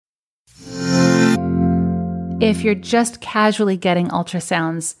If you're just casually getting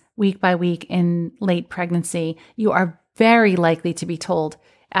ultrasounds week by week in late pregnancy, you are very likely to be told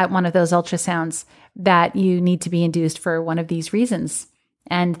at one of those ultrasounds that you need to be induced for one of these reasons.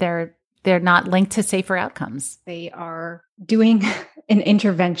 And they're not linked to safer outcomes. They are doing an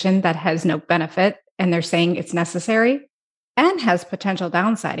intervention that has no benefit, and they're saying it's necessary and has potential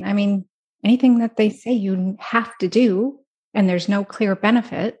downside. I mean, anything that they say you have to do and there's no clear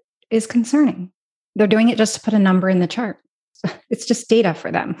benefit is concerning. They're doing it just to put a number in the chart. It's just data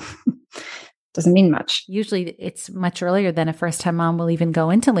for them. Doesn't mean much. Usually it's much earlier than a first-time mom will even go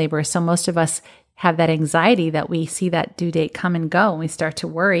into labor. So most of us have that anxiety that we see that due date come and go, and we start to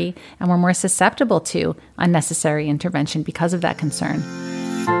worry, and we're more susceptible to unnecessary intervention because of that concern.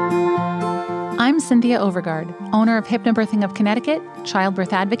 I'm Cynthia Overgard, owner of Hypnobirthing of Connecticut,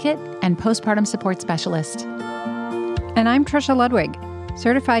 childbirth advocate, and postpartum support specialist. And I'm Trisha Ludwig,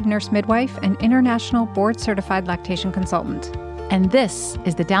 certified nurse midwife and international board-certified lactation consultant. And this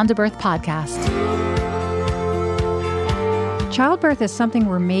is the Down to Birth podcast. Childbirth is something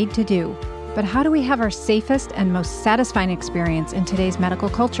we're made to do, but how do we have our safest and most satisfying experience in today's medical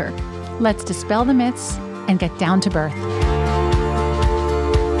culture? Let's dispel the myths and get down to birth.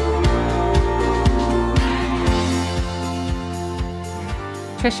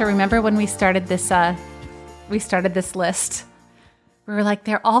 Trisha, remember when we started this list? We were like,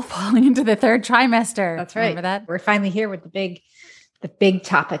 they're all falling into the third trimester. That's right. Remember that? We're finally here with the big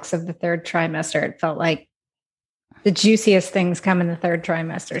topics of the third trimester. It felt like the juiciest things come in the third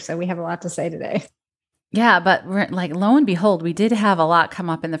trimester. So we have a lot to say today. Yeah, but we're like, lo and behold, we did have a lot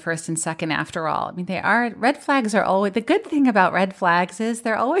come up in the first and second after all. I mean, red flags are always, the good thing about red flags is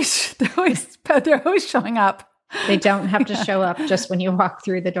they're always showing up. They don't have to show up just when you walk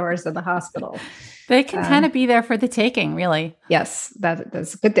through the doors of the hospital. They can kind of be there for the taking, really. Yes,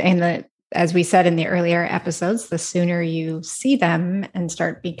 that's a good thing. And as we said in the earlier episodes, the sooner you see them and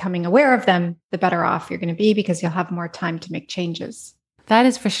start becoming aware of them, the better off you're going to be because you'll have more time to make changes. That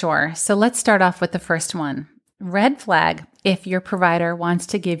is for sure. So let's start off with the first one. Red flag if your provider wants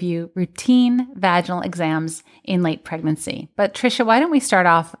to give you routine vaginal exams in late pregnancy. But Trisha,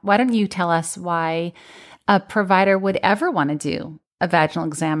 why don't you tell us why a provider would ever want to do a vaginal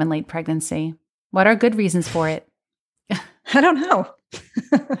exam in late pregnancy? What are good reasons for it? I don't know.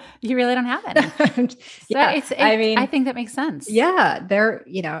 You really don't have any. I think that makes sense. Yeah.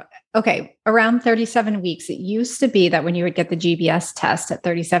 Okay. Around 37 weeks, it used to be that when you would get the GBS test at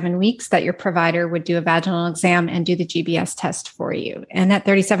 37 weeks, that your provider would do a vaginal exam and do the GBS test for you. And at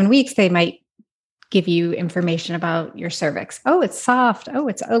 37 weeks, they might give you information about your cervix. Oh, it's soft. Oh,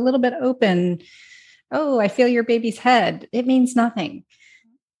 it's a little bit open. Oh, I feel your baby's head. It means nothing.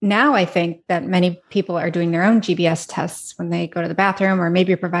 Now I think that many people are doing their own GBS tests when they go to the bathroom, or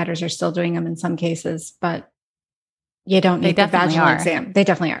maybe providers are still doing them in some cases, but you don't need the vaginal exam. They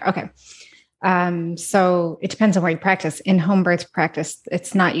definitely are. Okay. So it depends on where you practice. In home birth practice,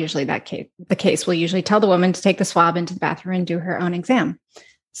 it's not usually the case. We'll usually tell the woman to take the swab into the bathroom and do her own exam.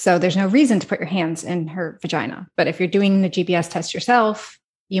 So there's no reason to put your hands in her vagina. But if you're doing the GBS test yourself,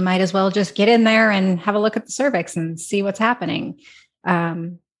 you might as well just get in there and have a look at the cervix and see what's happening.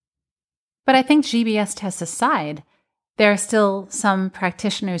 But I think GBS tests aside, there are still some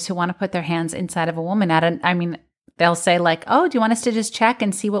practitioners who want to put their hands inside of a woman. They'll say like, oh, do you want us to just check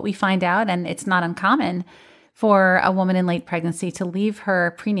and see what we find out? And it's not uncommon for a woman in late pregnancy to leave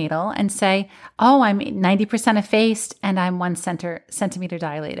her prenatal and say, oh, I'm 90% effaced and I'm 1 centimeter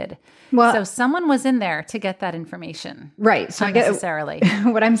dilated. Well, so someone was in there to get that information. Right. So necessarily.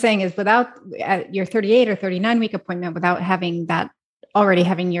 What I'm saying is without your 38 or 39 week appointment, without having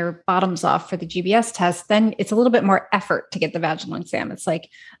your bottoms off for the GBS test, then it's a little bit more effort to get the vaginal exam. It's like,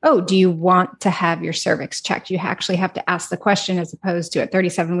 oh, do you want to have your cervix checked? You actually have to ask the question, as opposed to at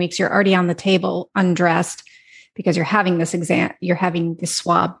 37 weeks, you're already on the table, undressed, because you're having this exam, you're having the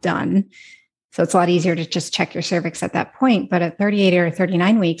swab done. So it's a lot easier to just check your cervix at that point. But at 38 or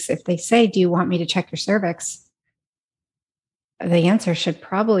 39 weeks, if they say, do you want me to check your cervix? The answer should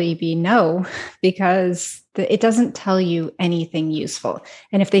probably be no, because it doesn't tell you anything useful.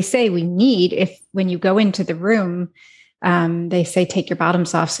 And if they say when you go into the room, they say, take your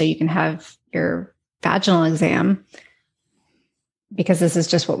bottoms off so you can have your vaginal exam, because this is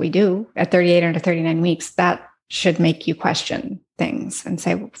just what we do at 38 or 39 weeks, that should make you question things and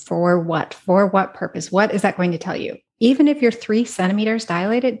say, for what? For what purpose? What is that going to tell you? Even if you're 3 centimeters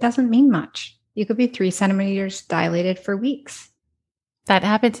dilated, it doesn't mean much. You could be 3 centimeters dilated for weeks. That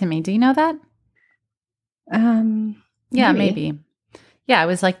happened to me. Do you know that? Yeah, maybe. Yeah, I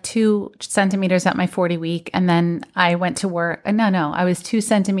was like 2 centimeters at my 40 week. And then I went to work. No, I was 2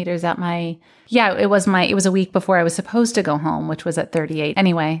 centimeters at it was a week before I was supposed to go home, which was at 38.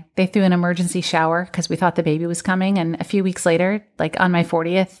 Anyway, they threw an emergency shower because we thought the baby was coming. And a few weeks later, like on my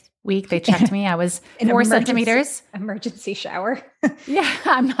 40th week, they checked me. I was 4 centimeters. Emergency shower. Yeah,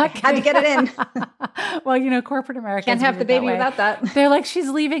 I'm not kidding. Had to get it in. Well, corporate America can't have the baby without that. They're like, she's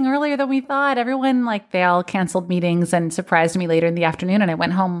leaving earlier than we thought. Everyone, they all canceled meetings and surprised me later in the afternoon. And I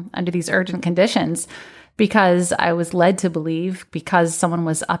went home under these urgent conditions because I was led to believe, because someone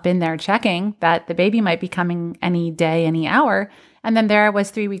was up in there checking, that the baby might be coming any day, any hour. And then there I was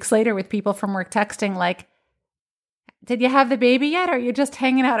 3 weeks later with people from work texting like, did you have the baby yet? Or are you just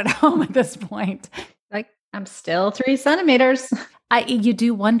hanging out at home at this point? Like, I'm still 3 centimeters. You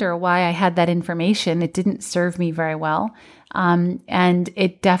do wonder why I had that information. It didn't serve me very well. And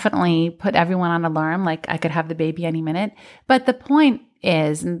it definitely put everyone on alarm, like I could have the baby any minute. But the point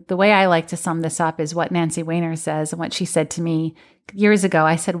is, and the way I like to sum this up is what Nancy Weiner says and what she said to me years ago.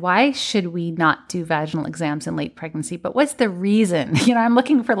 I said, why should we not do vaginal exams in late pregnancy? But what's the reason? I'm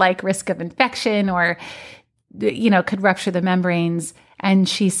looking for risk of infection or could rupture the membranes. And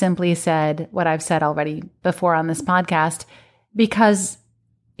she simply said what I've said already before on this podcast, because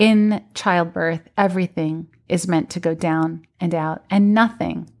in childbirth, everything is meant to go down and out, and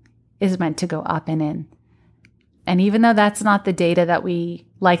nothing is meant to go up and in. And even though that's not the data that we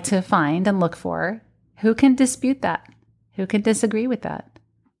like to find and look for, who can dispute that? Who can disagree with that?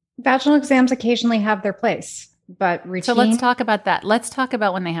 Vaginal exams occasionally have their place, but routine. So let's talk about that. Let's talk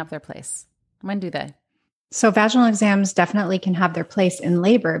about when they have their place. When do they? So vaginal exams definitely can have their place in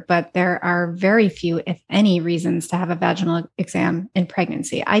labor, but there are very few, if any, reasons to have a vaginal exam in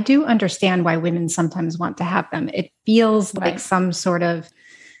pregnancy. I do understand why women sometimes want to have them. It feels like some sort of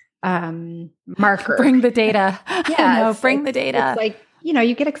marker. Bring the data. Yeah, bring the data. It's like,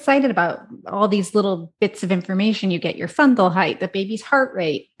 you get excited about all these little bits of information. You get your fundal height, the baby's heart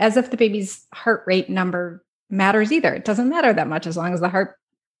rate, as if the baby's heart rate number matters either. It doesn't matter that much as long as the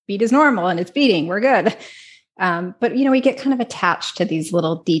heartbeat is normal and it's beating. We're good. But, we get kind of attached to these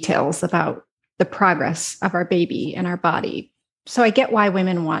little details about the progress of our baby and our body. So I get why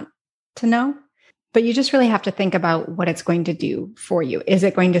women want to know, but you just really have to think about what it's going to do for you. Is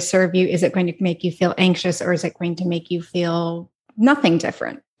it going to serve you? Is it going to make you feel anxious, or is it going to make you feel nothing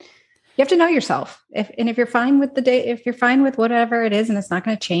different? You have to know yourself. If you're fine with if you're fine with whatever it is, and it's not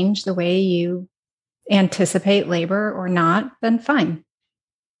going to change the way you anticipate labor or not, then fine.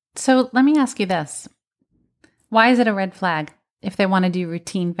 So let me ask you this. Why is it a red flag if they want to do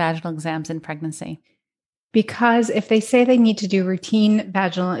routine vaginal exams in pregnancy? Because if they say they need to do routine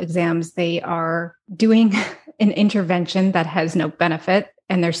vaginal exams, they are doing an intervention that has no benefit,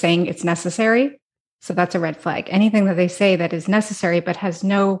 and they're saying it's necessary. So that's a red flag. Anything that they say that is necessary but has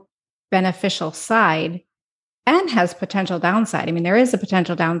no beneficial side and has potential downside. I mean, there is a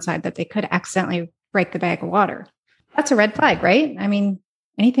potential downside that they could accidentally break the bag of water. That's a red flag, right? I mean,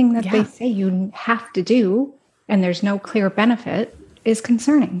 anything that they say you have to do and there's no clear benefit is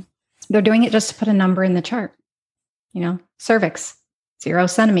concerning. They're doing it just to put a number in the chart. Cervix, 0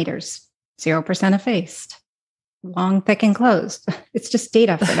 centimeters, 0% effaced, long, thick, and closed. It's just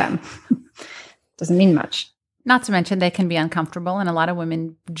data for them. Doesn't mean much. Not to mention they can be uncomfortable, and a lot of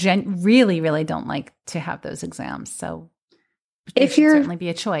women really, really don't like to have those exams. So it should certainly be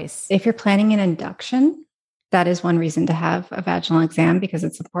a choice. If you're planning an induction, that is one reason to have a vaginal exam, because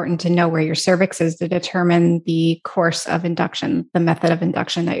it's important to know where your cervix is to determine the course of induction, the method of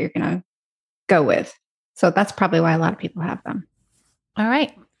induction that you're going to go with. So that's probably why a lot of people have them. All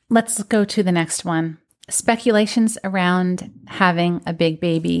right, let's go to the next one. Speculations around having a big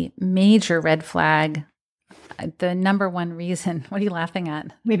baby, major red flag. The number one reason. What are you laughing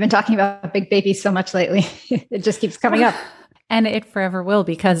at? We've been talking about big babies so much lately. It just keeps coming up. And it forever will,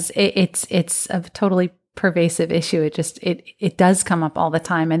 because it's a totally pervasive issue. It does come up all the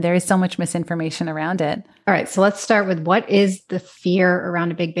time, and there is so much misinformation around it. All right, so let's start with, what is the fear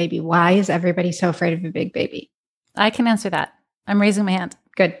around a big baby? Why is everybody so afraid of a big baby? I can answer that. I'm raising my hand.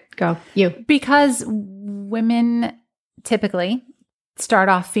 Good, go, you. Because women typically start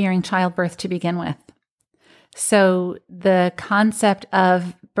off fearing childbirth to begin with. So the concept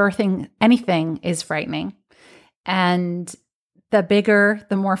of birthing anything is frightening, and the bigger,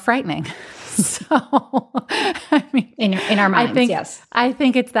 the more frightening. So, I mean, in our minds, yes. I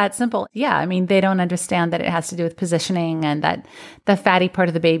think it's that simple. Yeah. I mean, they don't understand that it has to do with positioning and that the fatty part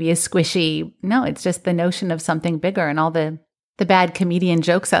of the baby is squishy. No, it's just the notion of something bigger, and all the bad comedian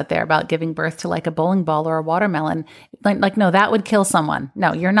jokes out there about giving birth to like a bowling ball or a watermelon. Like, no, that would kill someone.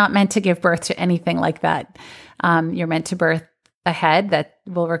 No, you're not meant to give birth to anything like that. You're meant to birth ahead that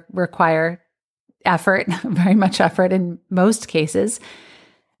will require effort, very much effort in most cases.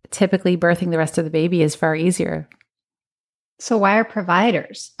 Typically, birthing the rest of the baby is far easier. So why are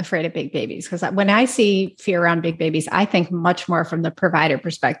providers afraid of big babies? Because when I see fear around big babies, I think much more from the provider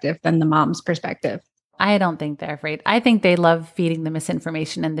perspective than the mom's perspective. I don't think they're afraid. I think they love feeding the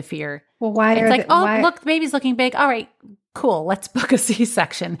misinformation and the fear. Well, why it's are like, look, the baby's looking big. All right, cool. Let's book a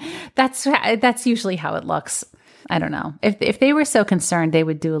C-section. That's usually how it looks. I don't know. If they were so concerned, they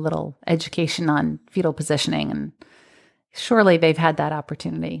would do a little education on fetal positioning, and surely they've had that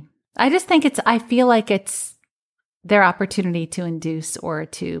opportunity. I just think I feel like it's their opportunity to induce or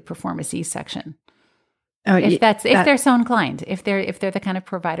to perform a C-section. Oh, if they're so inclined, if they're the kind of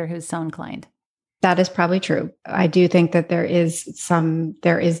provider who's so inclined. That is probably true. I do think that there is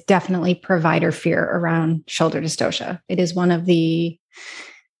definitely provider fear around shoulder dystocia. It is one of the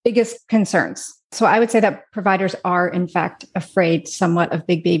biggest concerns. So I would say that providers are, in fact, afraid somewhat of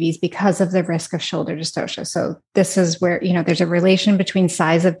big babies because of the risk of shoulder dystocia. So this is where, there's a relation between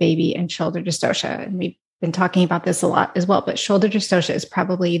size of baby and shoulder dystocia. And we've been talking about this a lot as well, but shoulder dystocia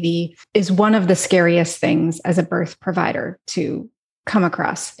is one of the scariest things as a birth provider to come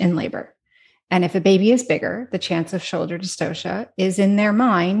across in labor. And if a baby is bigger, the chance of shoulder dystocia is in their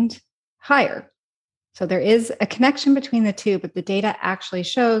mind higher. So there is a connection between the two, but the data actually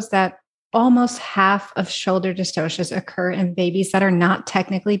shows that almost half of shoulder dystocias occur in babies that are not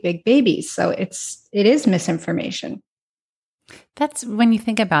technically big babies. So it is misinformation. That's when you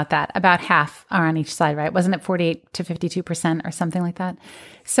think about that, about half are on each side, right? Wasn't it 48 to 52% or something like that?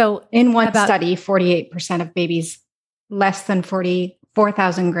 So in one study, 48% of babies less than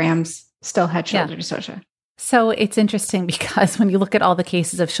 4,000 grams still had shoulder dystocia. So it's interesting because when you look at all the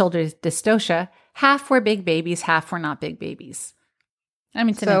cases of shoulder dystocia, half were big babies, half were not big babies. I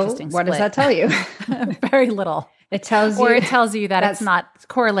mean, it's an interesting split. What does that tell you? Very little. It tells you. Or it tells you that it's not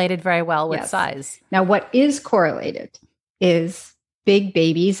correlated very well with size. Now, what is correlated is big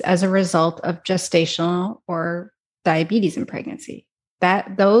babies as a result of gestational or diabetes in pregnancy.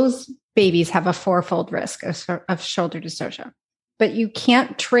 Those babies have a fourfold risk of shoulder dystocia. But you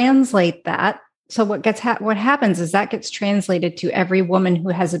can't translate that. So what happens is that gets translated to every woman who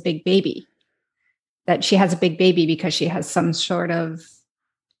has a big baby, that she has a big baby because she has some sort of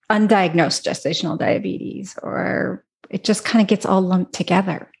undiagnosed gestational diabetes, or it just kind of gets all lumped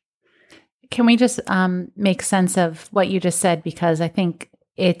together. Can we just make sense of what you just said? Because I think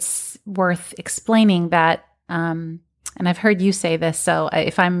it's worth explaining that, and I've heard you say this, so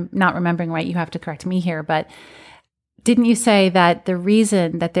if I'm not remembering right, you have to correct me here, but didn't you say that the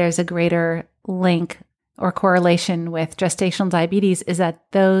reason that there's a greater link or correlation with gestational diabetes is that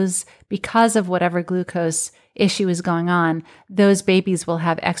because of whatever glucose issue is going on, those babies will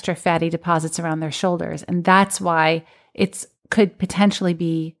have extra fatty deposits around their shoulders. And that's why it could potentially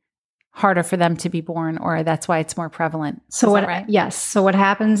be harder for them to be born, or that's why it's more prevalent. Right? Yes. So what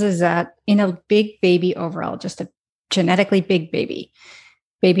happens is that in a big baby overall, just a genetically big baby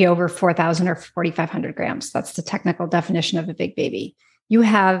over 4,000 or 4,500 grams. That's the technical definition of a big baby. You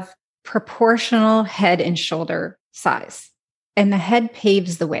have proportional head and shoulder size, and the head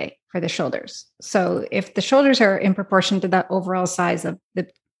paves the way for the shoulders. So if the shoulders are in proportion to the overall size of the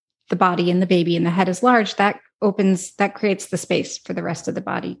body and the baby, and the head is large, that creates the space for the rest of the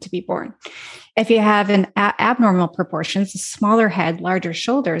body to be born. If you have an abnormal proportions, a smaller head, larger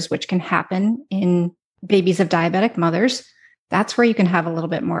shoulders, which can happen in babies of diabetic mothers, that's where you can have a little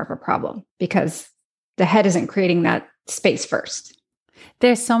bit more of a problem because the head isn't creating that space first.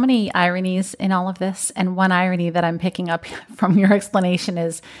 There's so many ironies in all of this. And one irony that I'm picking up from your explanation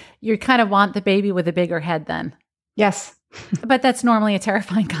is you kind of want the baby with a bigger head then. Yes. But that's normally a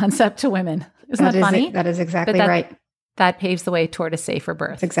terrifying concept to women. Isn't that funny? That is exactly right. That paves the way toward a safer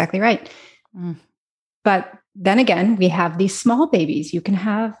birth. That's exactly right. But then again, we have these small babies. You can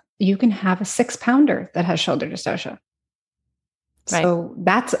have a 6-pounder that has shoulder dystocia. Right. So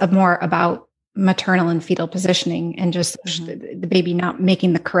that's more about maternal and fetal positioning and just the baby not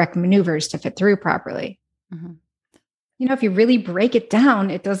making the correct maneuvers to fit through properly. Mm-hmm. If you really break it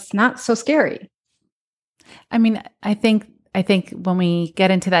down, it does not so scary. I mean, I think when we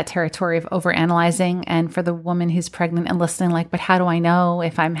get into that territory of overanalyzing, and for the woman who's pregnant and listening, like, but how do I know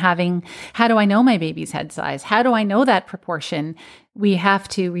how do I know my baby's head size? How do I know that proportion? We have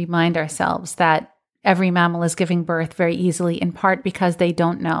to remind ourselves that every mammal is giving birth very easily, in part because they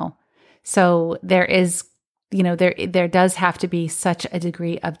don't know. So there is, there does have to be such a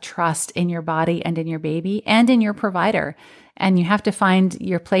degree of trust in your body and in your baby and in your provider. And you have to find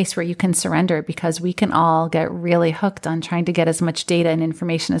your place where you can surrender, because we can all get really hooked on trying to get as much data and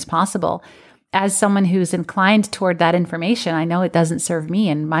information as possible. as someone who's inclined toward that information, I know it doesn't serve me.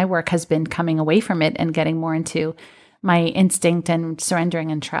 And my work has been coming away from it and getting more into my instinct and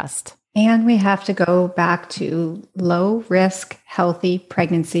surrendering and trust. And we have to go back to low risk, healthy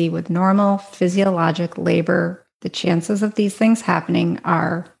pregnancy with normal physiologic labor. The chances of these things happening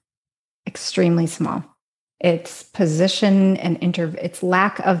are extremely small. It's position and it's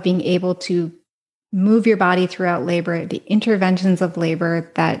lack of being able to move your body throughout labor, the interventions of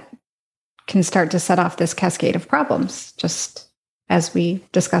labor that can start to set off this cascade of problems, just as we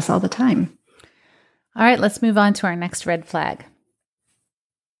discuss all the time. All right, let's move on to our next red flag.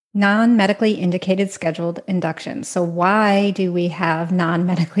 Non-medically indicated scheduled inductions. So why do we have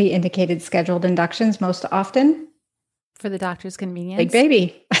non-medically indicated scheduled inductions most often? For the doctor's convenience. Big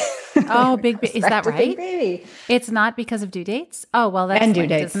baby. Oh, big baby. Is that right? Big baby. It's not because of due dates? Oh, well, that's and due linked,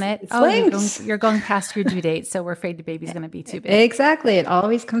 dates. isn't it? It's Oh, you're going past your due date, so we're afraid the baby's going to be too big. Exactly. It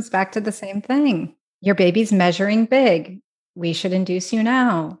always comes back to the same thing. Your baby's measuring big. We should induce you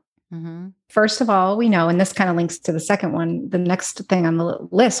now. Mm-hmm. First of all, we know, and this kind of links to the second one, the next thing on the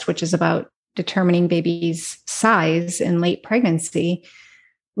list, which is about determining baby's size in late pregnancy.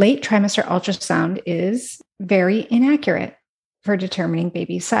 Late trimester ultrasound is very inaccurate for determining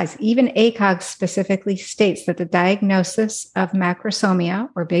baby's size. Even ACOG specifically states that the diagnosis of macrosomia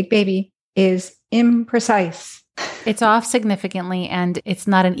or big baby is imprecise. It's off significantly, and it's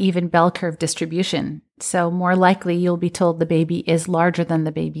not an even bell curve distribution. So more likely you'll be told the baby is larger than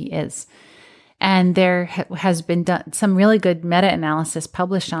the baby is. And there has been some really good meta-analysis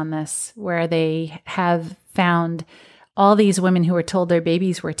published on this, where they have found all these women who were told their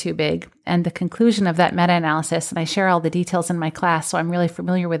babies were too big. And the conclusion of that meta-analysis, and I share all the details in my class, so I'm really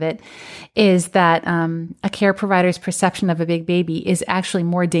familiar with it, is that a care provider's perception of a big baby is actually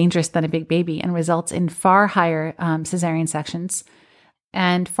more dangerous than a big baby and results in far higher cesarean sections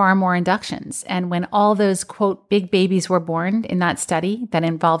and far more inductions. And when all those, quote, big babies were born in that study that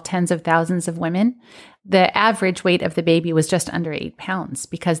involved tens of thousands of women, the average weight of the baby was just under 8 pounds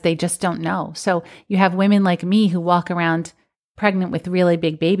because they just don't know. So you have women like me who walk around pregnant with really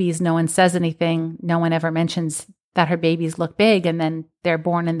big babies. No one says anything. No one ever mentions that her babies look big, and then they're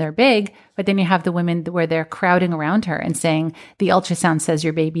born and they're big. But then you have the women where they're crowding around her and saying, the ultrasound says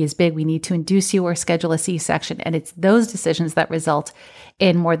your baby is big. We need to induce you or schedule a C-section. And it's those decisions that result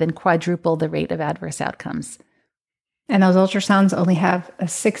in more than quadruple the rate of adverse outcomes. And those ultrasounds only have a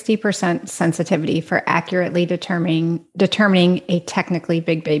 60% sensitivity for accurately determining a technically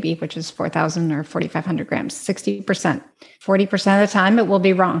big baby, which is 4,000 or 4,500 grams. 60%. 40% of the time, it will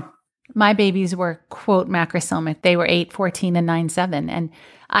be wrong. My babies were, quote, macrosomic. They were 8, 14, and 9-7. And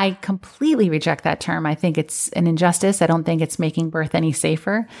I completely reject that term. I think it's an injustice. I don't think it's making birth any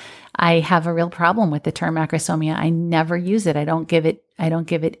safer. I have a real problem with the term macrosomia. I never use it. I don't give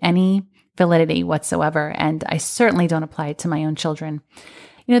it any validity whatsoever. And I certainly don't apply it to my own children.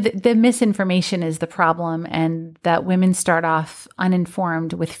 You know, the misinformation is the problem, and that women start off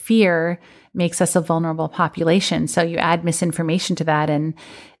uninformed with fear makes us a vulnerable population. So you add misinformation to that, and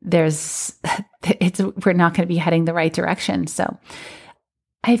we're not going to be heading the right direction. So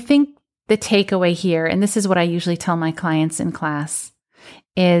I think the takeaway here, and this is what I usually tell my clients in class,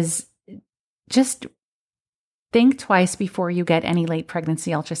 is just think twice before you get any late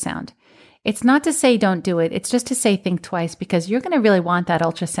pregnancy ultrasound. It's not to say don't do it. It's just to say think twice, because you're going to really want that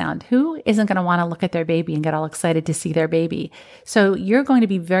ultrasound. Who isn't going to want to look at their baby and get all excited to see their baby? So you're going to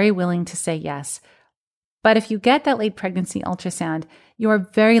be very willing to say yes. But if you get that late pregnancy ultrasound, you are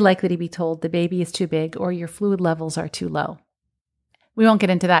very likely to be told the baby is too big or your fluid levels are too low. We won't get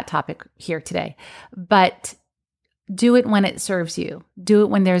into that topic here today, but do it when it serves you. Do it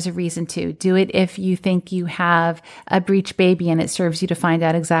when there's a reason to. Do it if you think you have a breech baby and it serves you to find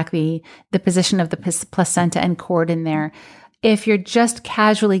out exactly the position of the placenta and cord in there. If you're just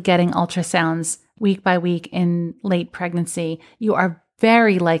casually getting ultrasounds week by week in late pregnancy, you are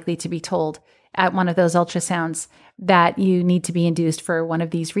very likely to be told at one of those ultrasounds that you need to be induced for one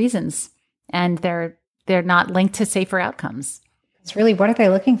of these reasons. And they're not linked to safer outcomes. It's really, what are they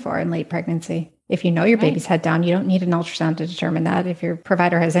looking for in late pregnancy? If you know your baby's head down, you don't need an ultrasound to determine that. If your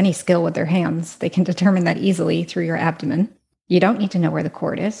provider has any skill with their hands, they can determine that easily through your abdomen. You don't need to know where the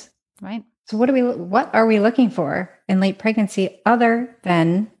cord is. Right. So what are we looking for in late pregnancy other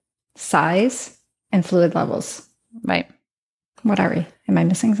than size and fluid levels? Right. What are we? Am I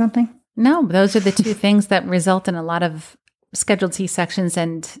missing something? No, those are the two things that result in a lot of scheduled C-sections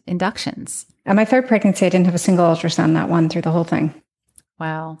and inductions. At my third pregnancy, I didn't have a single ultrasound, not one, through the whole thing.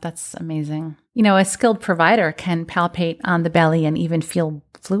 Wow, that's amazing. You know, a skilled provider can palpate on the belly and even feel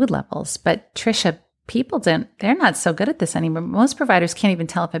fluid levels, but Trisha they're not so good at this anymore. Most providers can't even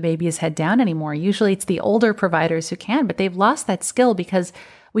tell if a baby is head down anymore. Usually it's the older providers who can, but they've lost that skill because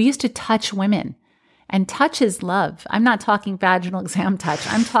we used to touch women. And touch is love. I'm not talking vaginal exam touch.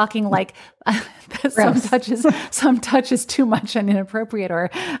 I'm talking like some touches too much and inappropriate or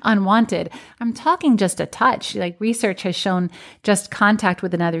unwanted. I'm talking just a touch. Like research has shown just contact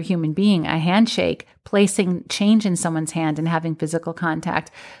with another human being, a handshake, placing change in someone's hand and having physical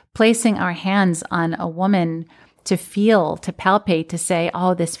contact, placing our hands on a woman to feel, to palpate, to say,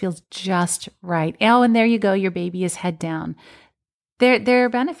 oh, this feels just right. Oh, and there you go. Your baby is head down. There are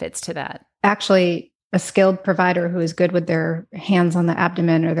benefits to that. Actually, a skilled provider who is good with their hands on the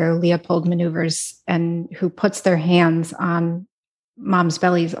abdomen or their Leopold maneuvers and who puts their hands on mom's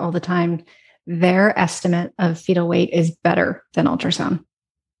bellies all the time, their estimate of fetal weight is better than ultrasound.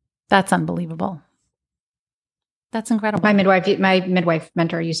 That's unbelievable. That's incredible. My midwife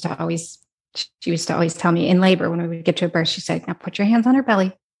mentor used to always tell me in labor when we would get to a birth, she said, now put your hands on her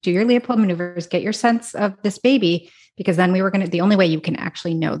belly, do your Leopold maneuvers, get your sense of this baby. Because then the only way you can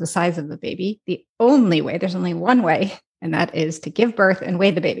actually know the size of the baby, there's only one way, and that is to give birth and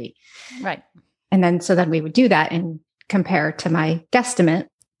weigh the baby. Right. And then we would do that and compare to my guesstimate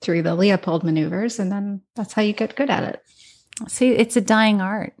through the Leopold maneuvers. And then that's how you get good at it. See, it's a dying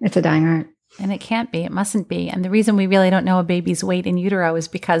art. It's a dying art. And it can't be, it mustn't be. And the reason we really don't know a baby's weight in utero is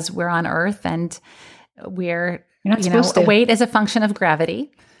because we're on Earth and weight is a function of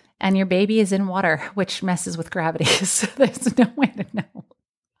gravity. And your baby is in water, which messes with gravity. So there's no way to know.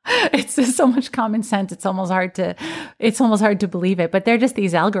 It's just so much common sense. It's almost hard to believe it. But they're just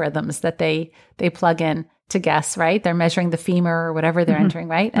these algorithms that they plug in to guess, right? They're measuring the femur or whatever they're entering,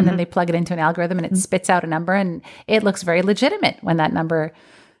 right? And then they plug it into an algorithm and it spits out a number and it looks very legitimate when that number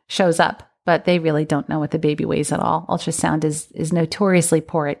shows up. But they really don't know what the baby weighs at all. Ultrasound is notoriously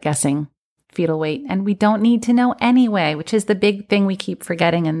poor at guessing fetal weight. And we don't need to know anyway, which is the big thing we keep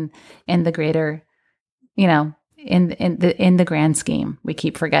forgetting in the greater, in the grand scheme, we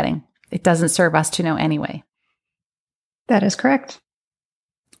keep forgetting. It doesn't serve us to know anyway. That is correct.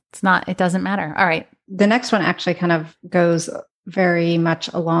 It doesn't matter. All right. The next one actually kind of goes very much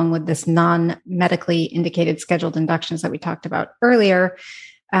along with this non-medically indicated scheduled inductions that we talked about earlier.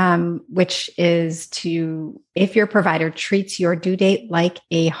 Which is if your provider treats your due date like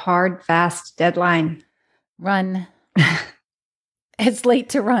a hard, fast deadline. Run. It's late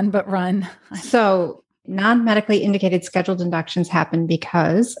to run, but run. So non-medically indicated scheduled inductions happen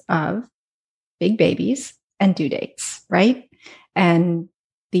because of big babies and due dates, right? And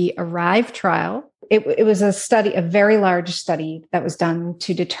the ARRIVE trial, it was a very large study that was done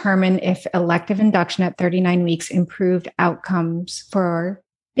to determine if elective induction at 39 weeks improved outcomes for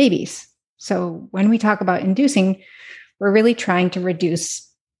babies. So when we talk about inducing, we're really trying to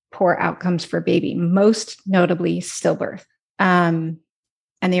reduce poor outcomes for baby, most notably stillbirth. And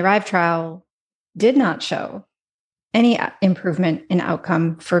the ARRIVE trial did not show any improvement in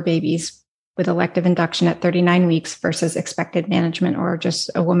outcome for babies with elective induction at 39 weeks versus expected management or just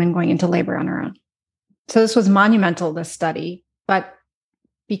a woman going into labor on her own. So this was monumental, this study, but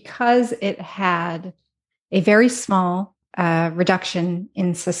because it had a very small reduction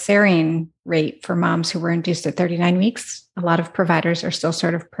in cesarean rate for moms who were induced at 39 weeks, a lot of providers are still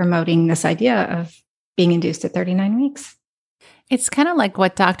sort of promoting this idea of being induced at 39 weeks. It's kind of like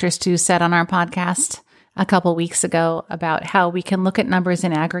what Dr. Stu said on our podcast a couple weeks ago about how we can look at numbers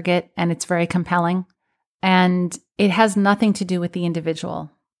in aggregate and it's very compelling. And it has nothing to do with the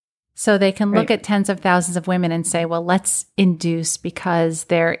individual. So they can look at tens of thousands of women and say, well, let's induce because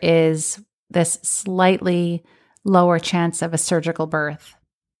there is this slightly lower chance of a surgical birth,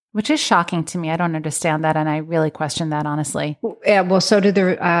 which is shocking to me. I don't understand that. And I really question that, honestly. Yeah, well, so do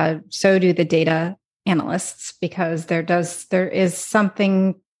the data analysts, because there is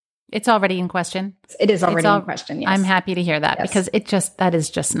something. It's already in question. It is already in question. Yes. I'm happy to hear that because that is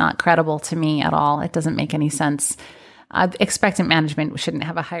just not credible to me at all. It doesn't make any sense. Expectant management shouldn't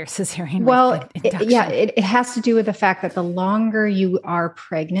have a higher cesarean rate. It has to do with the fact that the longer you are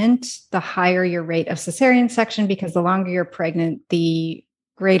pregnant, the higher your rate of cesarean section, because the longer you're pregnant, the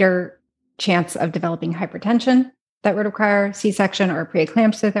greater chance of developing hypertension that would require C-section, or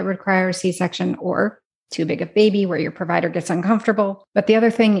preeclampsia that would require C-section, or too big a baby where your provider gets uncomfortable. But the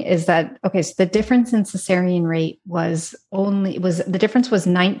other thing is that, so the difference in cesarean rate was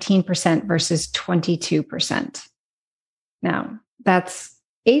 19% versus 22%. Now, that's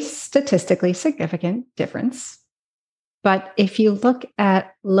a statistically significant difference. But if you look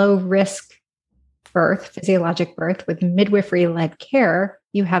at low risk birth, physiologic birth with midwifery-led care,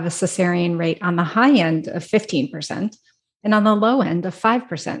 you have a cesarean rate on the high end of 15% and on the low end of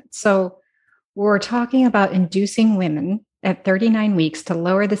 5%. So We're talking about inducing women at 39 weeks to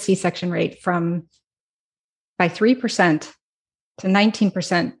lower the C-section rate by 3% to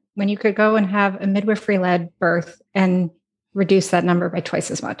 19% when you could go and have a midwifery-led birth and reduce that number by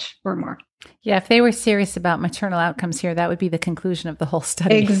twice as much or more. Yeah, if they were serious about maternal outcomes here, that would be the conclusion of the whole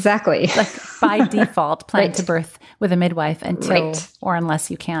study. Exactly. Like by default, plan to birth with a midwife until or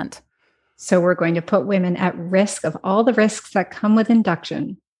unless you can't. So we're going to put women at risk of all the risks that come with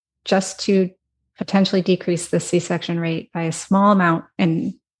induction just to potentially decrease the C-section rate by a small amount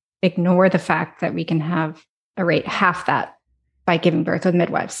and ignore the fact that we can have a rate half that by giving birth with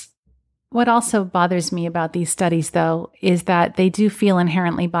midwives. What also bothers me about these studies, though, is that they do feel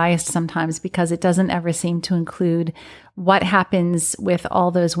inherently biased sometimes because it doesn't ever seem to include what happens with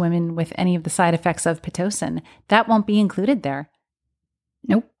all those women with any of the side effects of Pitocin. That won't be included there.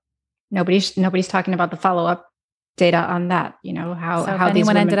 Nope. Nobody's talking about the follow-up data on that. You know, how if these anyone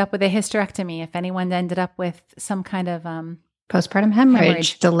women ended up with a hysterectomy, if anyone ended up with some kind of postpartum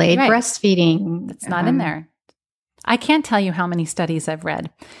hemorrhage, delayed breastfeeding. It's not in there. I can't tell you how many studies I've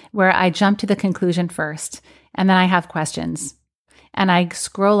read where I jump to the conclusion first and then I have questions and I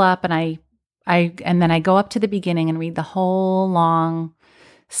scroll up and and then I go up to the beginning and read the whole long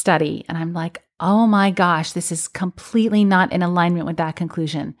study. And I'm like, oh my gosh, this is completely not in alignment with that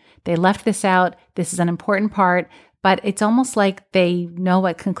conclusion. They left this out. This is an important part, but it's almost like they know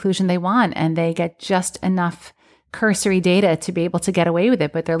what conclusion they want and they get just enough cursory data to be able to get away with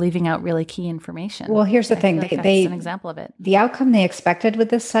it, but they're leaving out really key information. Well, here's the thing. That's an example of it. The outcome they expected with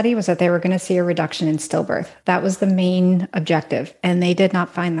this study was that they were going to see a reduction in stillbirth. That was the main objective, and they did not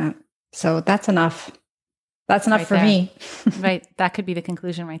find that. So that's enough. That's enough for me. Right. That could be the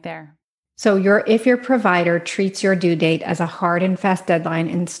conclusion right there. So if your provider treats your due date as a hard and fast deadline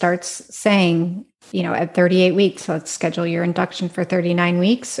and starts saying, you know, at 38 weeks, let's schedule your induction for 39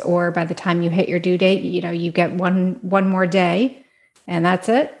 weeks, or by the time you hit your due date, you know, you get one more day and that's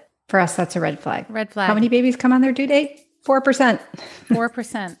it. For us, that's a red flag. Red flag. How many babies come on their due date? 4%.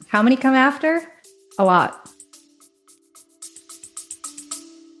 4%. How many come after? A lot.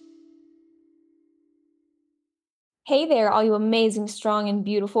 Hey there, all you amazing, strong, and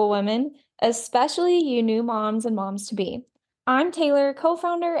beautiful women, especially you new moms and moms-to-be. I'm Taylor,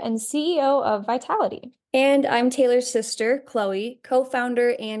 co-founder and CEO of Vitality. And I'm Taylor's sister, Chloe,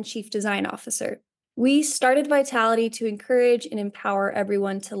 co-founder and chief design officer. We started Vitality to encourage and empower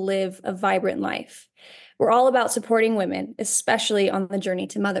everyone to live a vibrant life. We're all about supporting women, especially on the journey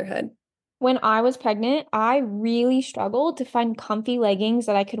to motherhood. When I was pregnant, I really struggled to find comfy leggings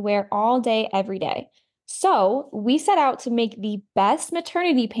that I could wear all day, every day. So we set out to make the best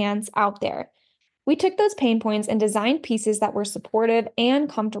maternity pants out there. We took those pain points and designed pieces that were supportive and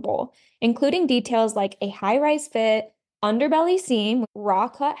comfortable, including details like a high-rise fit, underbelly seam, raw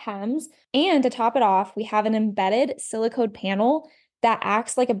cut hems, and to top it off, we have an embedded silicone panel that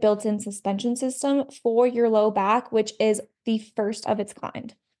acts like a built-in suspension system for your low back, which is the first of its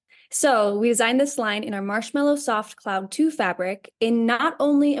kind. So we designed this line in our Marshmallow Soft Cloud 2 fabric in not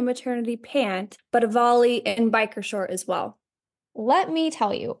only a maternity pant, but a volley and biker short as well. Let me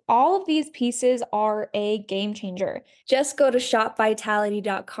tell you, all of these pieces are a game changer. Just go to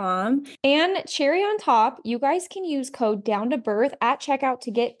shopvitality.com. And cherry on top, you guys can use code DOWNTOBIRTH at checkout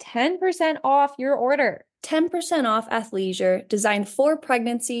to get 10% off your order. 10% off athleisure designed for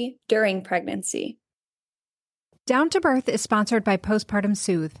pregnancy, during pregnancy. Down to Birth is sponsored by Postpartum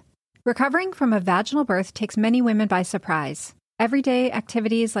Soothe. Recovering from a vaginal birth takes many women by surprise. Everyday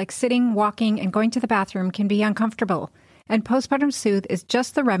activities like sitting, walking, and going to the bathroom can be uncomfortable, and Postpartum Soothe is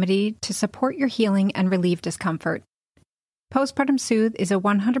just the remedy to support your healing and relieve discomfort. Postpartum Soothe is a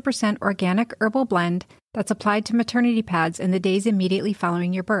 100% organic herbal blend that's applied to maternity pads in the days immediately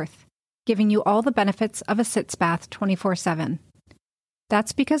following your birth, giving you all the benefits of a sitz bath 24/7.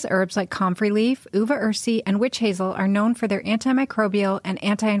 That's because herbs like comfrey leaf, uva ursi, and witch hazel are known for their antimicrobial and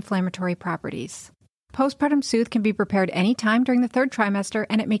anti-inflammatory properties. Postpartum Soothe can be prepared anytime during the third trimester,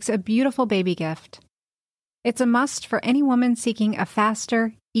 and it makes a beautiful baby gift. It's a must for any woman seeking a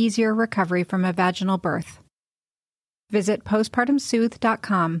faster, easier recovery from a vaginal birth. Visit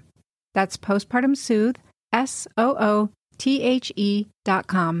postpartumsoothe.com. That's postpartumsoothe, SOOTHE.com,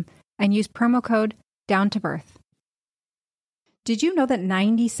 and use promo code DOWNTOBIRTH. Did you know that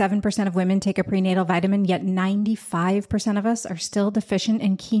 97% of women take a prenatal vitamin, yet 95% of us are still deficient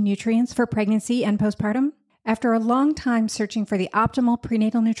in key nutrients for pregnancy and postpartum? After a long time searching for the optimal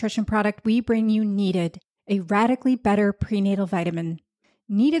prenatal nutrition product, we bring you Needed, a radically better prenatal vitamin.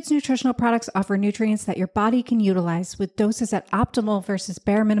 Needed's nutritional products offer nutrients that your body can utilize with doses at optimal versus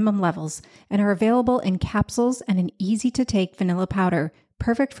bare minimum levels and are available in capsules and an easy-to-take vanilla powder,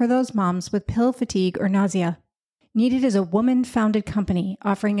 perfect for those moms with pill fatigue or nausea. Needed is a woman-founded company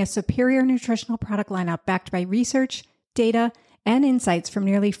offering a superior nutritional product lineup backed by research, data, and insights from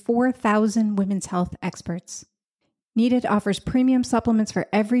nearly 4,000 women's health experts. Needed offers premium supplements for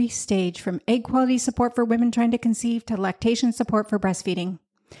every stage, from egg quality support for women trying to conceive to lactation support for breastfeeding.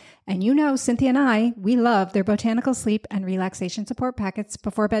 And you know, Cynthia and I, we love their botanical sleep and relaxation support packets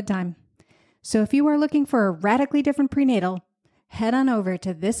before bedtime. So if you are looking for a radically different prenatal, head on over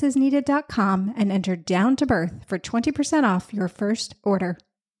to thisisneeded.com and enter Down to Birth for 20% off your first order.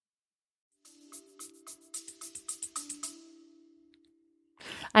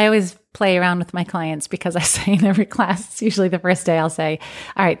 I always play around with my clients because I say in every class, it's usually the first day, I'll say,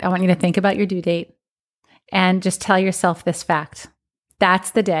 all right, I want you to think about your due date and just tell yourself this fact.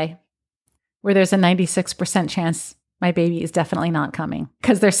 That's the day where there's a 96% chance my baby is definitely not coming,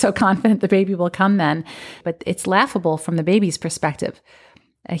 because they're so confident the baby will come then. But it's laughable from the baby's perspective.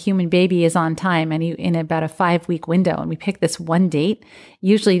 A human baby is on time and in about a 5-week window. And we pick this one date.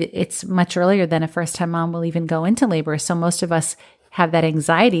 Usually it's much earlier than a first-time mom will even go into labor. So most of us have that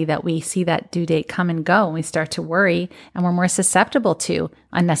anxiety that we see that due date come and go, and we start to worry, and we're more susceptible to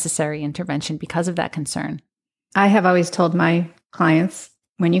unnecessary intervention because of that concern. I have always told my clients,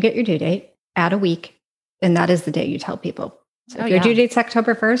 when you get your due date, add a week, and that is the day you tell people. So if your due date's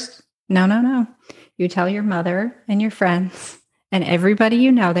October 1st, no. You tell your mother and your friends and everybody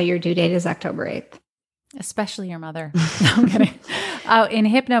you know that your due date is October 8th. Especially your mother. No, I'm kidding. In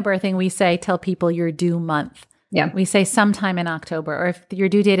hypnobirthing, we say, tell people your due month. Yeah. We say sometime in October, or if your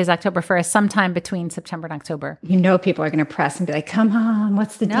due date is October 1st, sometime between September and October. You know, people are going to press and be like, come on,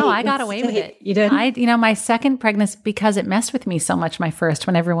 what's the date? No, I got away with it. You did? My second pregnancy, because it messed with me so much, my first,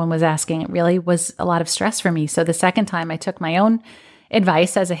 when everyone was asking, it really was a lot of stress for me. So the second time I took my own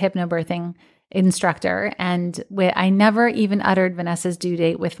advice as a hypnobirthing instructor, and I never even uttered Vanessa's due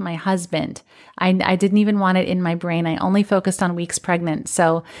date with my husband. I didn't even want it in my brain. I only focused on weeks pregnant.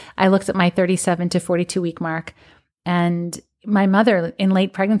 So I looked at my 37 to 42 week mark, and my mother in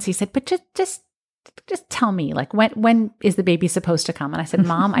late pregnancy said, but just tell me, like, when is the baby supposed to come? And I said,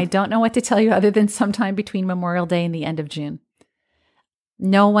 Mom, I don't know what to tell you other than sometime between Memorial Day and the end of June.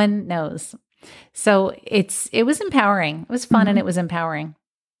 No one knows. So it was empowering. It was fun and it was empowering.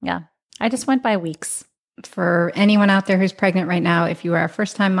 Yeah. I just went by weeks. For anyone out there who's pregnant right now, if you are a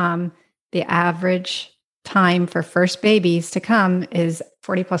first-time mom, the average time for first babies to come is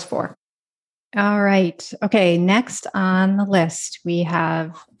 40 plus 4. All right. Okay. Next on the list, we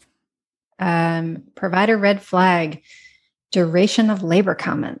have provider red flag, duration of labor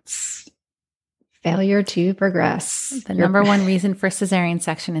comments, failure to progress. The number one reason for cesarean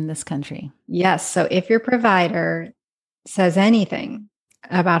section in this country. Yes. So if your provider says anything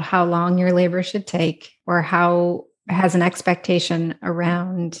about how long your labor should take, or has an expectation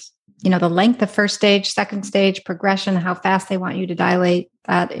around, the length of first stage, second stage, progression, how fast they want you to dilate,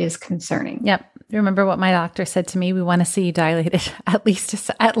 that is concerning. Yep. Remember what my doctor said to me? We want to see you dilated at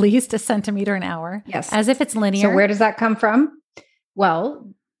least a centimeter an hour. Yes. As if it's linear. So where does that come from?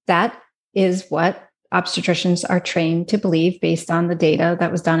 Well, that is what obstetricians are trained to believe based on the data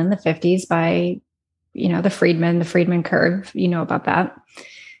that was done in the 50s by the Friedman curve, about that,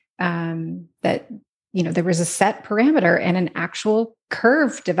 there was a set parameter and an actual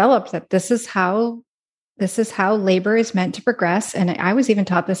curve developed that this is how labor is meant to progress. And I was even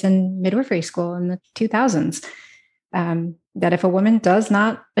taught this in midwifery school in the 2000s, that if a woman does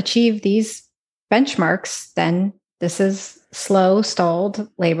not achieve these benchmarks, then this is slow, stalled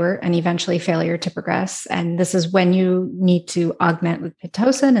labor and eventually failure to progress. And this is when you need to augment with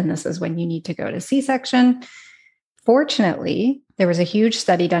Pitocin, and this is when you need to go to C-section. Fortunately, there was a huge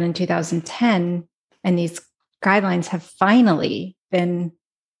study done in 2010, and these guidelines have finally been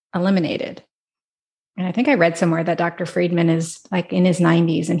eliminated. And I think I read somewhere that Dr. Friedman is like in his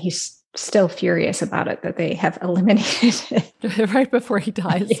 90s, and he's still furious about it, that they have eliminated it. Right before he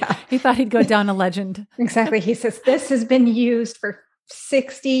dies. Yeah. He thought he'd go down a legend. Exactly. He says, this has been used for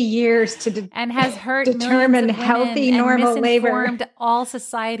 60 years to and has hurt determine healthy, normal labor. Misinformed all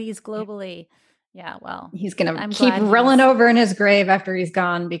societies globally. Yeah, well. He's going to keep rolling over in his grave after he's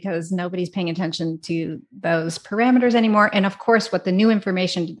gone, because nobody's paying attention to those parameters anymore. And of course, what the new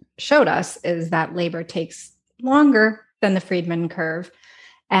information showed us is that labor takes longer than the Friedman curve.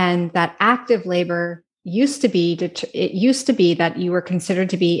 And that active labor used to be that you were considered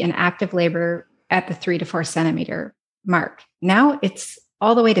to be in active labor at the 3 to 4 centimeter mark. Now it's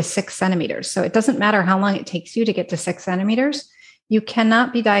all the way to 6 centimeters. So it doesn't matter how long it takes you to get to 6 centimeters. You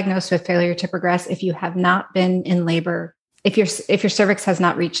cannot be diagnosed with failure to progress if you have not been in labor, if your cervix has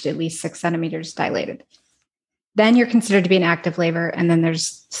not reached at least 6 centimeters dilated. then you're considered to be in active labor. And then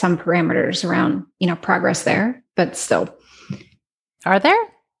there's some parameters around, progress there, but still. Are there?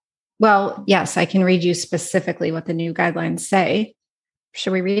 Well, yes, I can read you specifically what the new guidelines say.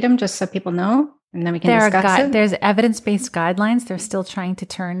 Should we read them just so people know? And then we can discuss it? There's evidence-based guidelines. They're still trying to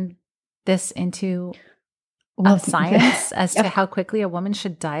turn this into science as to how quickly a woman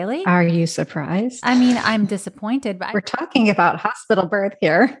should dilate. Are you surprised? I mean, I'm disappointed. But we're talking about hospital birth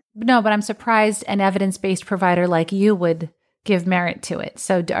here. No, but I'm surprised an evidence-based provider like you would give merit to it.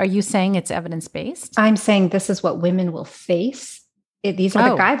 So are you saying it's evidence-based? I'm saying this is what women will face. These are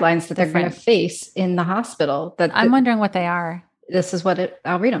the guidelines that they're going to face in the hospital. I'm wondering what they are. This is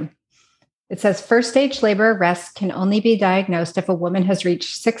I'll read them. It says first stage labor arrest can only be diagnosed if a woman has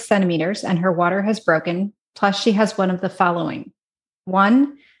reached 6 centimeters and her water has broken, plus she has one of the following.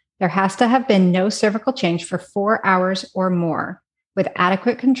 1, there has to have been no cervical change for 4 hours or more with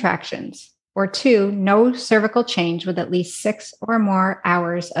adequate contractions. Or 2, no cervical change with at least 6 or more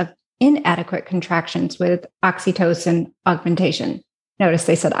hours of inadequate contractions with oxytocin augmentation. Notice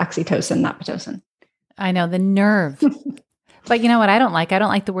they said oxytocin, not Pitocin. I know, the nerve. But you know what I don't like? I don't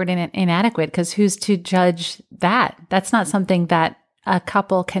like the word inadequate, because who's to judge that? That's not something that a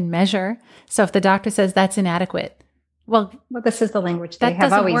couple can measure. So if the doctor says that's inadequate, well, this is the language they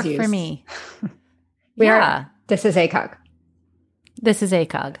have always used. That doesn't work for me. This is ACOG. This is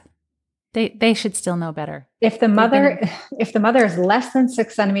ACOG. They should still know better. If the mother is less than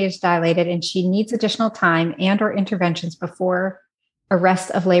 6 centimeters dilated and she needs additional time and or interventions before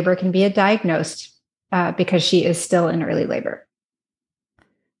arrest of labor can be diagnosed, because she is still in early labor.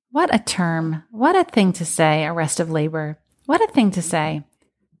 What a term. What a thing to say, arrest of labor. What a thing to say.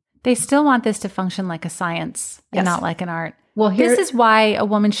 They still want this to function like a science and not like an art. Well, this is why a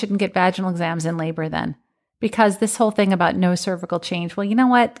woman shouldn't get vaginal exams in labor then. Because this whole thing about no cervical change, well, you know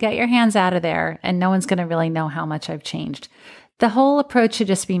what? Get your hands out of there and no one's going to really know how much I've changed. The whole approach should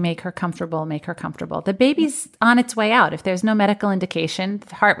just be make her comfortable, make her comfortable. The baby's on its way out. If there's no medical indication,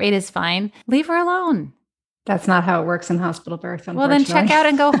 the heart rate is fine, leave her alone. That's not how it works in hospital birth, unfortunately. Well, then check out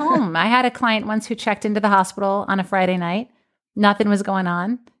and go home. I had a client once who checked into the hospital on a Friday night. Nothing was going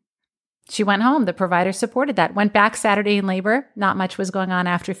on. She went home. The provider supported that. Went back Saturday in labor. Not much was going on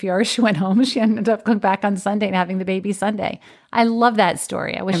after a few hours. She went home. She ended up going back on Sunday and having the baby Sunday. I love that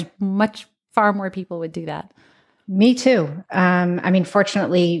story. I wish far more people would do that. Me too.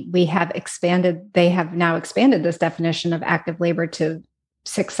 Fortunately, they have now expanded this definition of active labor to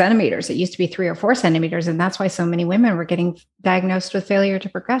 6 centimeters. It used to be 3 or 4 centimeters. And that's why so many women were getting diagnosed with failure to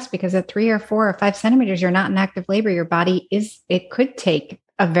progress, because at 3 or 4 or 5 centimeters, you're not in active labor. Your body it could take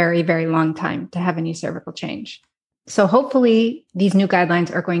a very, very long time to have any cervical change. So hopefully these new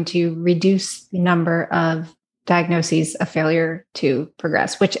guidelines are going to reduce the number of diagnoses of failure to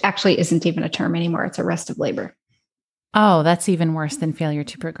progress, which actually isn't even a term anymore. It's arrest of labor. Oh, that's even worse than failure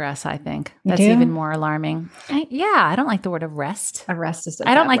to progress, I think. That's even more alarming. I don't like the word arrest. Arrest is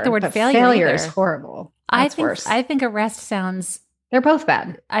I don't like the word failure. Failure either. is horrible. That's worse. I think arrest sounds... They're both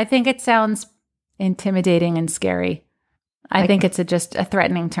bad. I think it sounds intimidating and scary. I think it's just a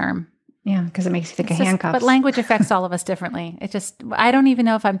threatening term. Yeah, because it makes you think of handcuffs. But language affects all of us differently. I don't even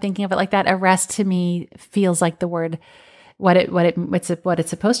know if I'm thinking of it like that. Arrest to me feels like the word... what it's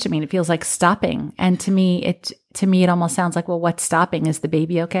supposed to mean. It feels like stopping. And to me, it almost sounds like, well, what's stopping? Is the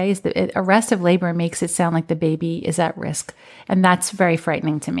baby okay? Arrest of labor makes it sound like the baby is at risk. And that's very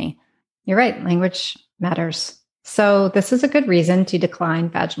frightening to me. You're right. Language matters. So this is a good reason to decline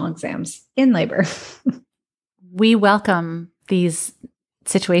vaginal exams in labor. We welcome these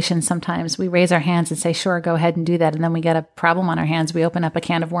situations sometimes. We raise our hands and say, sure, go ahead and do that. And then we get a problem on our hands. We open up a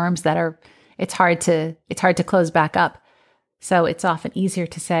can of worms it's hard to close back up. So it's often easier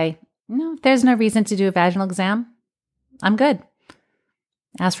to say, no, there's no reason to do a vaginal exam. I'm good.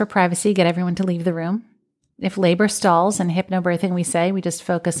 As for privacy, get everyone to leave the room. If labor stalls and hypnobirthing, we just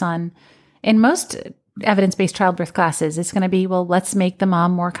focus on, in most evidence-based childbirth classes, it's going to be, well, let's make the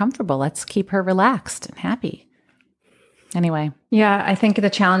mom more comfortable. Let's keep her relaxed and happy. Anyway. Yeah, I think the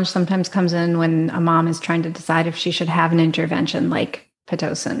challenge sometimes comes in when a mom is trying to decide if she should have an intervention like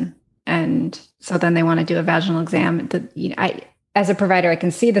Pitocin. And so then they want to do a vaginal exam. As a provider, I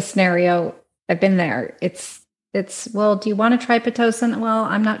can see the scenario. I've been there. It's, well, do you want to try Pitocin? Well,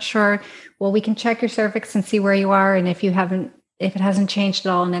 I'm not sure. Well, we can check your cervix and see where you are. And if it hasn't changed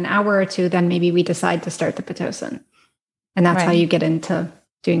at all in an hour or two, then maybe we decide to start the Pitocin. And that's how you get into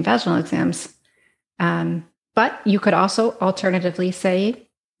doing vaginal exams. But you could also alternatively say,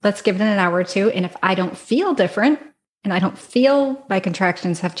 let's give it an hour or two. And if I don't feel different, and I don't feel my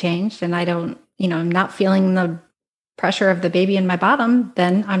contractions have changed, and I don't, I'm not feeling the pressure of the baby in my bottom,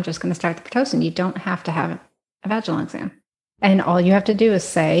 then I'm just going to start the Pitocin. You don't have to have a vaginal exam. And all you have to do is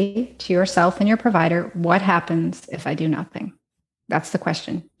say to yourself and your provider, what happens if I do nothing? That's the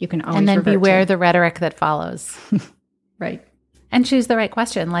question. You can always and then revert beware to. the rhetoric that follows. Right. And choose the right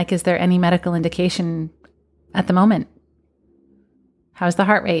question. Like, is there any medical indication at the moment? How's the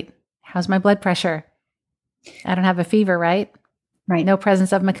heart rate? How's my blood pressure? I don't have a fever, right? Right. No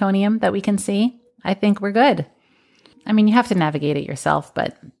presence of meconium that we can see. I think we're good. I mean, you have to navigate it yourself,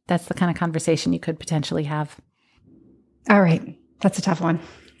 but that's the kind of conversation you could potentially have. All right. That's a tough one.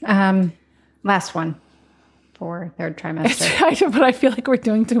 Last one for third trimester. What I feel like we're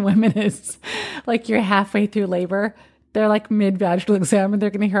doing to women is like you're halfway through labor. They're like mid-vaginal exam and they're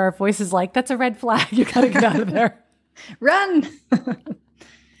going to hear our voices like, that's a red flag. You got to get out of there. Run.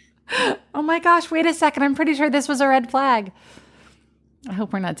 Oh my gosh, wait a second. I'm pretty sure this was a red flag. I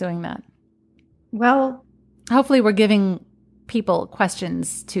hope we're not doing that. Well, hopefully we're giving people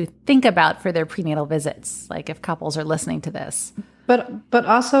questions to think about for their prenatal visits, like if couples are listening to this. But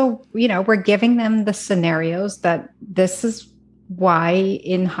also, we're giving them the scenarios that this is why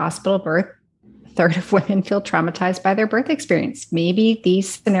in hospital birth, a third of women feel traumatized by their birth experience. Maybe these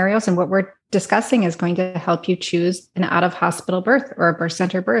scenarios and what we're discussing is going to help you choose an out-of-hospital birth or a birth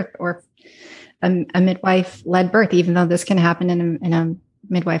center birth or a midwife-led birth, even though this can happen in a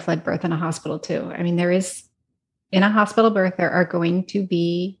midwife-led birth in a hospital too. I mean, in a hospital birth, you're going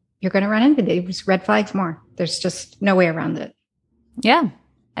to run into these red flags more. There's just no way around it. Yeah.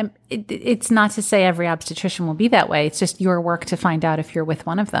 It's not to say every obstetrician will be that way. It's just your work to find out if you're with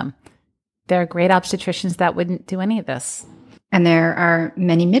one of them. There are great obstetricians that wouldn't do any of this. And there are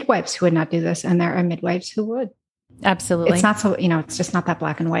many midwives who would not do this. And there are midwives who would. Absolutely. It's not so, it's just not that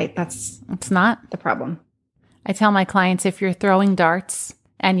black and white. It's not the problem. I tell my clients, if you're throwing darts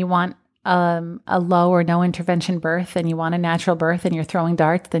and you want a low or no intervention birth and you want a natural birth and you're throwing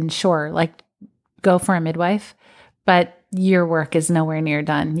darts, then sure, like go for a midwife. But your work is nowhere near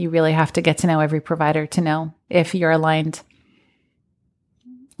done. You really have to get to know every provider to know if you're aligned.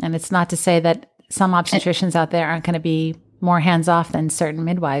 And it's not to say that some obstetricians out there aren't going to be more hands-off than certain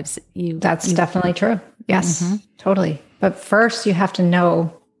midwives. That's definitely true. Yes, totally. But first you have to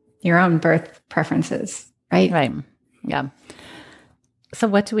know your own birth preferences, right? Right. Yeah. So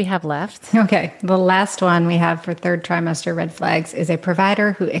what do we have left? Okay. The last one we have for third trimester red flags is a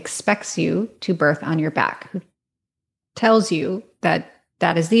provider who expects you to birth on your back, who tells you that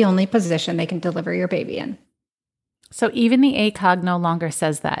that is the only position they can deliver your baby in. So even the ACOG no longer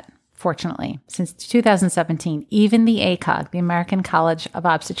says that, fortunately. Since 2017, even the ACOG, the American College of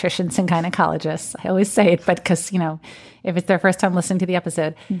Obstetricians and Gynecologists, I always say it, but because, if it's their first time listening to the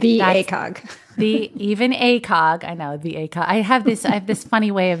episode. The ACOG. Even ACOG, I know, the ACOG. I have this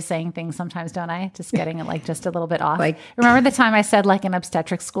funny way of saying things sometimes, don't I? Just getting it like just a little bit off. Remember the time I said like an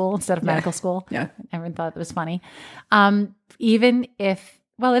obstetric school instead of medical school? Yeah. Everyone thought it was funny. Even if,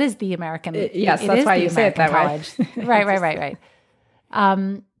 well, it is the American. Yes, that's why you say it that college. Way. Right.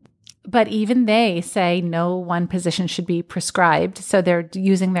 But even they say no one position should be prescribed. So they're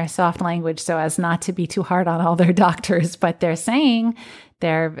using their soft language so as not to be too hard on all their doctors. But they're saying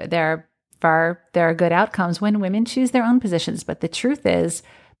there are good outcomes when women choose their own positions. But the truth is,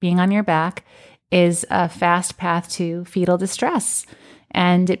 being on your back is a fast path to fetal distress.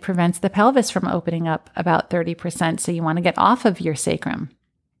 And it prevents the pelvis from opening up about 30%. So you want to get off of your sacrum.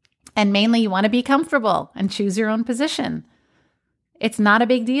 And mainly you want to be comfortable and choose your own position. It's not a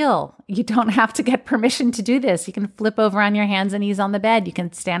big deal. You don't have to get permission to do this. You can flip over on your hands and knees on the bed. You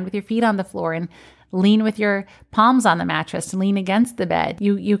can stand with your feet on the floor and lean with your palms on the mattress and lean against the bed.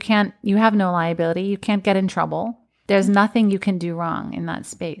 You have no liability. You can't get in trouble. There's nothing you can do wrong in that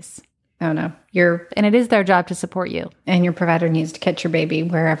space. Oh no. And it is their job to support you. And your provider needs to catch your baby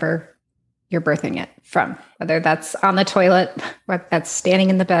wherever you're birthing it from, whether that's on the toilet, whether that's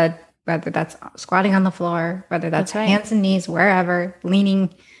standing in the bed, whether that's squatting on the floor, whether that's hands and knees, wherever, leaning,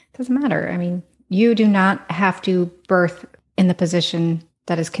 it doesn't matter. I mean, you do not have to birth in the position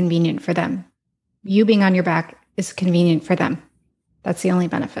that is convenient for them. You being on your back is convenient for them. That's the only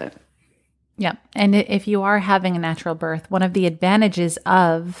benefit. Yeah. And if you are having a natural birth, one of the advantages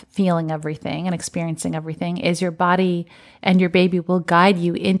of feeling everything and experiencing everything is your body and your baby will guide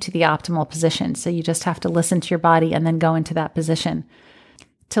you into the optimal position. So you just have to listen to your body and then go into that position.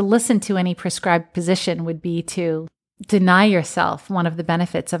 To listen to any prescribed position would be to deny yourself one of the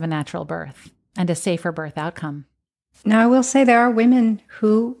benefits of a natural birth and a safer birth outcome. Now, I will say there are women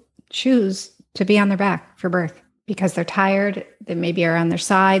who choose to be on their back for birth because they're tired. They maybe are on their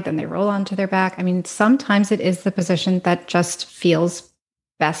side, then they roll onto their back. I mean, sometimes it is the position that just feels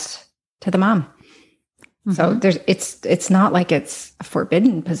best to the mom. So it's not like it's a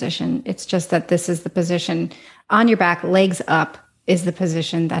forbidden position. It's just that this is the position on your back, legs up is the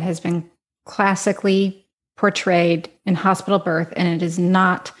position that has been classically portrayed in hospital birth. And it is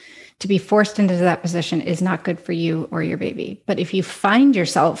not to be forced into that position is not good for you or your baby. But if you find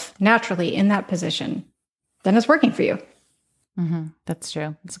yourself naturally in that position, then it's working for you. That's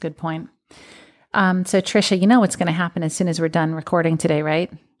true. That's a good point. So Trisha, you know what's going to happen as soon as we're done recording today,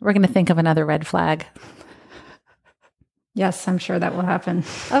 right? We're going to think of another red flag. Yes, I'm sure that will happen.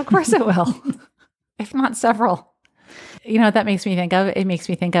 Of course it will, if not several. You know what that makes me think of? It makes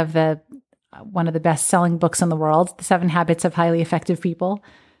me think of one of the best-selling books in the world, The 7 Habits of Highly Effective People.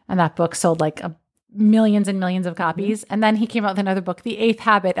 And that book sold like millions and millions of copies. And then he came out with another book, The 8th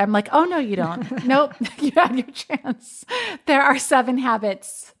Habit. I'm like, oh, no, you don't. Nope, you had your chance. There are 7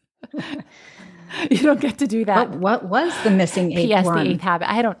 habits. You don't get to do that. What was the missing 8th P.S. one? The 8th habit.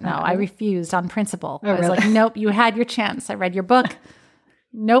 I don't know. I refused on principle. Oh, I was really? like, nope, you had your chance. I read your book.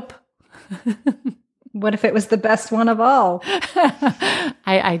 Nope. What if it was the best one of all?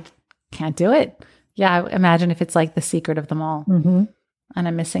 I can't do it. Yeah, imagine if it's like The Secret of them all. And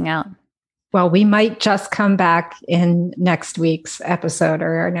I'm missing out. Well, we might just come back in next week's episode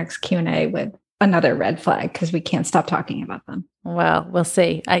or our next Q&A with another red flag because we can't stop talking about them. Well, we'll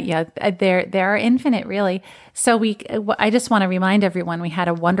see. There are infinite, really. So I just want to remind everyone we had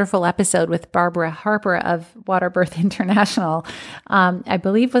a wonderful episode with Barbara Harper of Water Birth International. I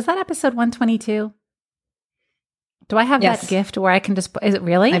believe, was that episode 122? Do I have that gift where I can just, is it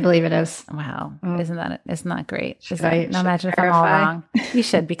really? I believe it is. Wow. Isn't that great? Should I imagine if I'm all wrong. You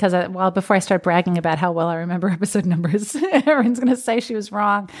should, because before I start bragging about how well I remember episode numbers, everyone's going to say she was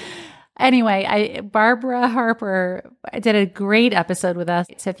wrong. Anyway, Barbara Harper did a great episode with us.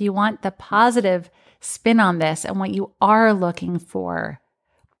 So if you want the positive spin on this and what you are looking for,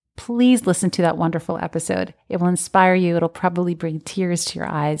 please listen to that wonderful episode. It will inspire you. It'll probably bring tears to your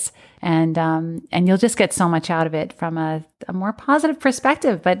eyes, and you'll just get so much out of it from a more positive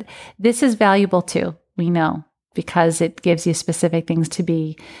perspective. But this is valuable too, we know, because it gives you specific things to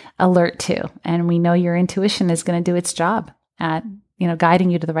be alert to. And we know your intuition is going to do its job at, guiding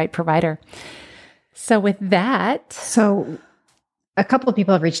you to the right provider. So with that. So a couple of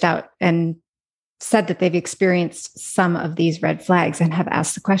people have reached out and said that they've experienced some of these red flags and have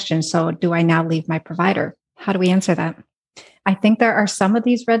asked the question, so do I now leave my provider? How do we answer that? I think there are some of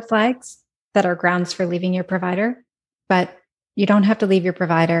these red flags that are grounds for leaving your provider, but you don't have to leave your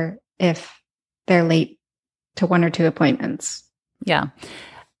provider if they're late to 1 or 2 appointments. Yeah.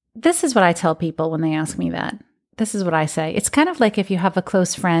 This is what I tell people when they ask me that. This is what I say. It's kind of like if you have a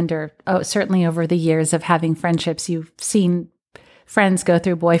close friend, or certainly over the years of having friendships, you've seen friends go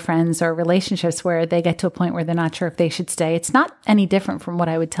through boyfriends or relationships where they get to a point where they're not sure if they should stay. It's not any different from what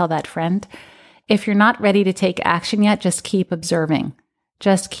I would tell that friend. If you're not ready to take action yet, just keep observing.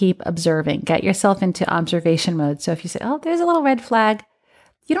 Just keep observing. Get yourself into observation mode. So if you say, oh, there's a little red flag,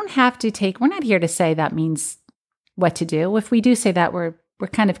 you don't have to we're not here to say that means what to do. If we do say that, we're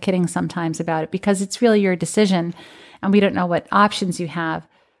kind of kidding sometimes about it, because it's really your decision and we don't know what options you have.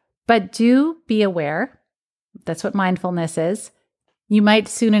 But do be aware. That's what mindfulness is. You might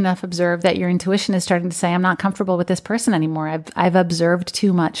soon enough observe that your intuition is starting to say, I'm not comfortable with this person anymore. I've observed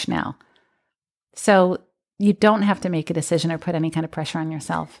too much now. So you don't have to make a decision or put any kind of pressure on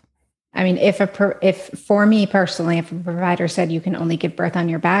yourself. I mean, if for me personally, if a provider said you can only give birth on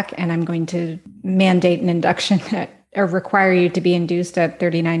your back and I'm going to mandate an induction or require you to be induced at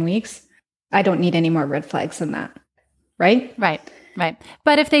 39 weeks, I don't need any more red flags than that. Right? Right.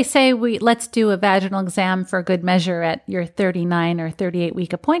 But if they say, let's do a vaginal exam for good measure at your 39 or 38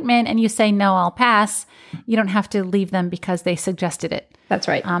 week appointment, and you say, no, I'll pass, you don't have to leave them because they suggested it. That's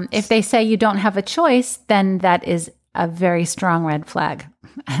right. If they say you don't have a choice, then that is a very strong red flag.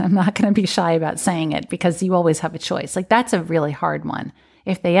 I'm not going to be shy about saying it, because you always have a choice. Like, that's a really hard one.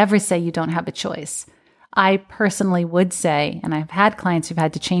 If they ever say you don't have a choice, I personally would say, and I've had clients who've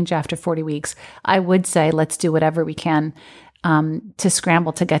had to change after 40 weeks, I would say, let's do whatever we can to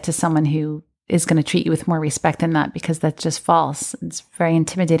scramble to get to someone who is going to treat you with more respect than that, because that's just false. It's a very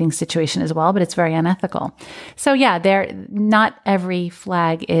intimidating situation as well, but it's very unethical. So yeah, not every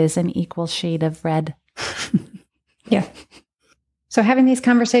flag is an equal shade of red. Yeah. So having these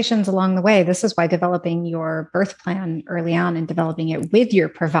conversations along the way, this is why developing your birth plan early on and developing it with your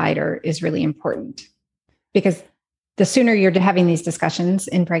provider is really important. Because the sooner you're having these discussions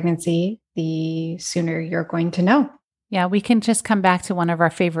in pregnancy, the sooner you're going to know Yeah, we can just come back to one of our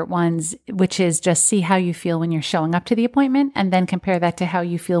favorite ones, which is just see how you feel when you're showing up to the appointment and then compare that to how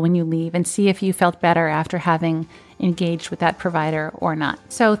you feel when you leave and see if you felt better after having engaged with that provider or not.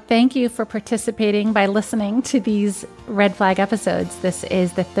 So thank you for participating by listening to these red flag episodes. This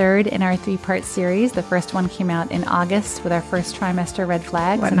is the third in our 3-part series. The first one came out in August with our first trimester red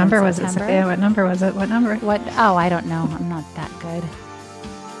flags. What number was it, Sophia? What number was it? What number? Oh, I don't know. I'm not that good.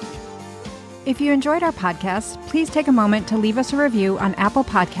 If you enjoyed our podcast, please take a moment to leave us a review on Apple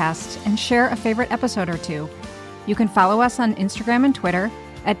Podcasts and share a favorite episode or two. You can follow us on Instagram and Twitter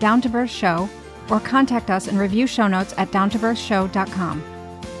at Down to Birth Show, or contact us and review show notes at downtobirthshow.com.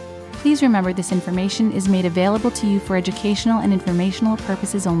 Please remember this information is made available to you for educational and informational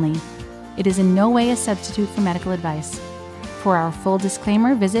purposes only. It is in no way a substitute for medical advice. For our full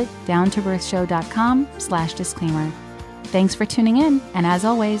disclaimer, visit downtobirthshow.com/disclaimer. Thanks for tuning in, and as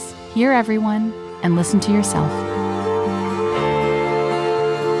always, hear everyone and listen to yourself. Oh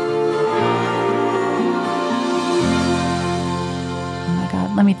my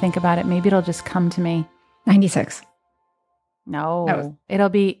God, let me think about it. Maybe it'll just come to me. 96. No, it'll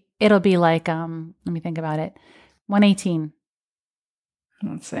be like, let me think about it. 118.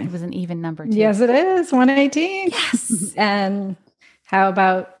 Let's see. It was an even number too. Yes, it is. 118. Yes. And how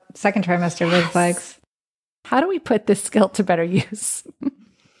about second trimester red flags? How do we put this skill to better use?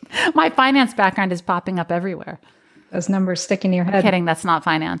 My finance background is popping up everywhere. Those numbers stick in your head. I'm kidding. That's not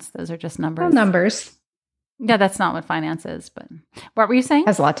finance. Those are just numbers. Well, numbers. Yeah, that's not what finance is. But what were you saying? It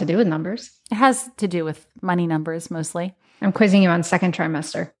has a lot to do with numbers. It has to do with money numbers mostly. I'm quizzing you on second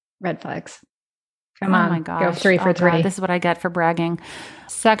trimester red flags. Come on. Oh my gosh. Go 3 for 3. God, this is what I get for bragging.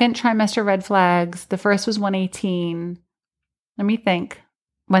 Second trimester red flags. The first was 118. Let me think.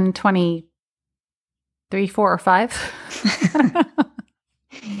 123, 4, or 5.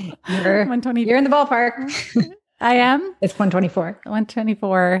 You're in the ballpark. I am. It's 124.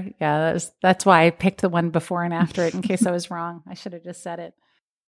 124. Yeah, that's why I picked the one before and after it in case I was wrong. I should have just said it.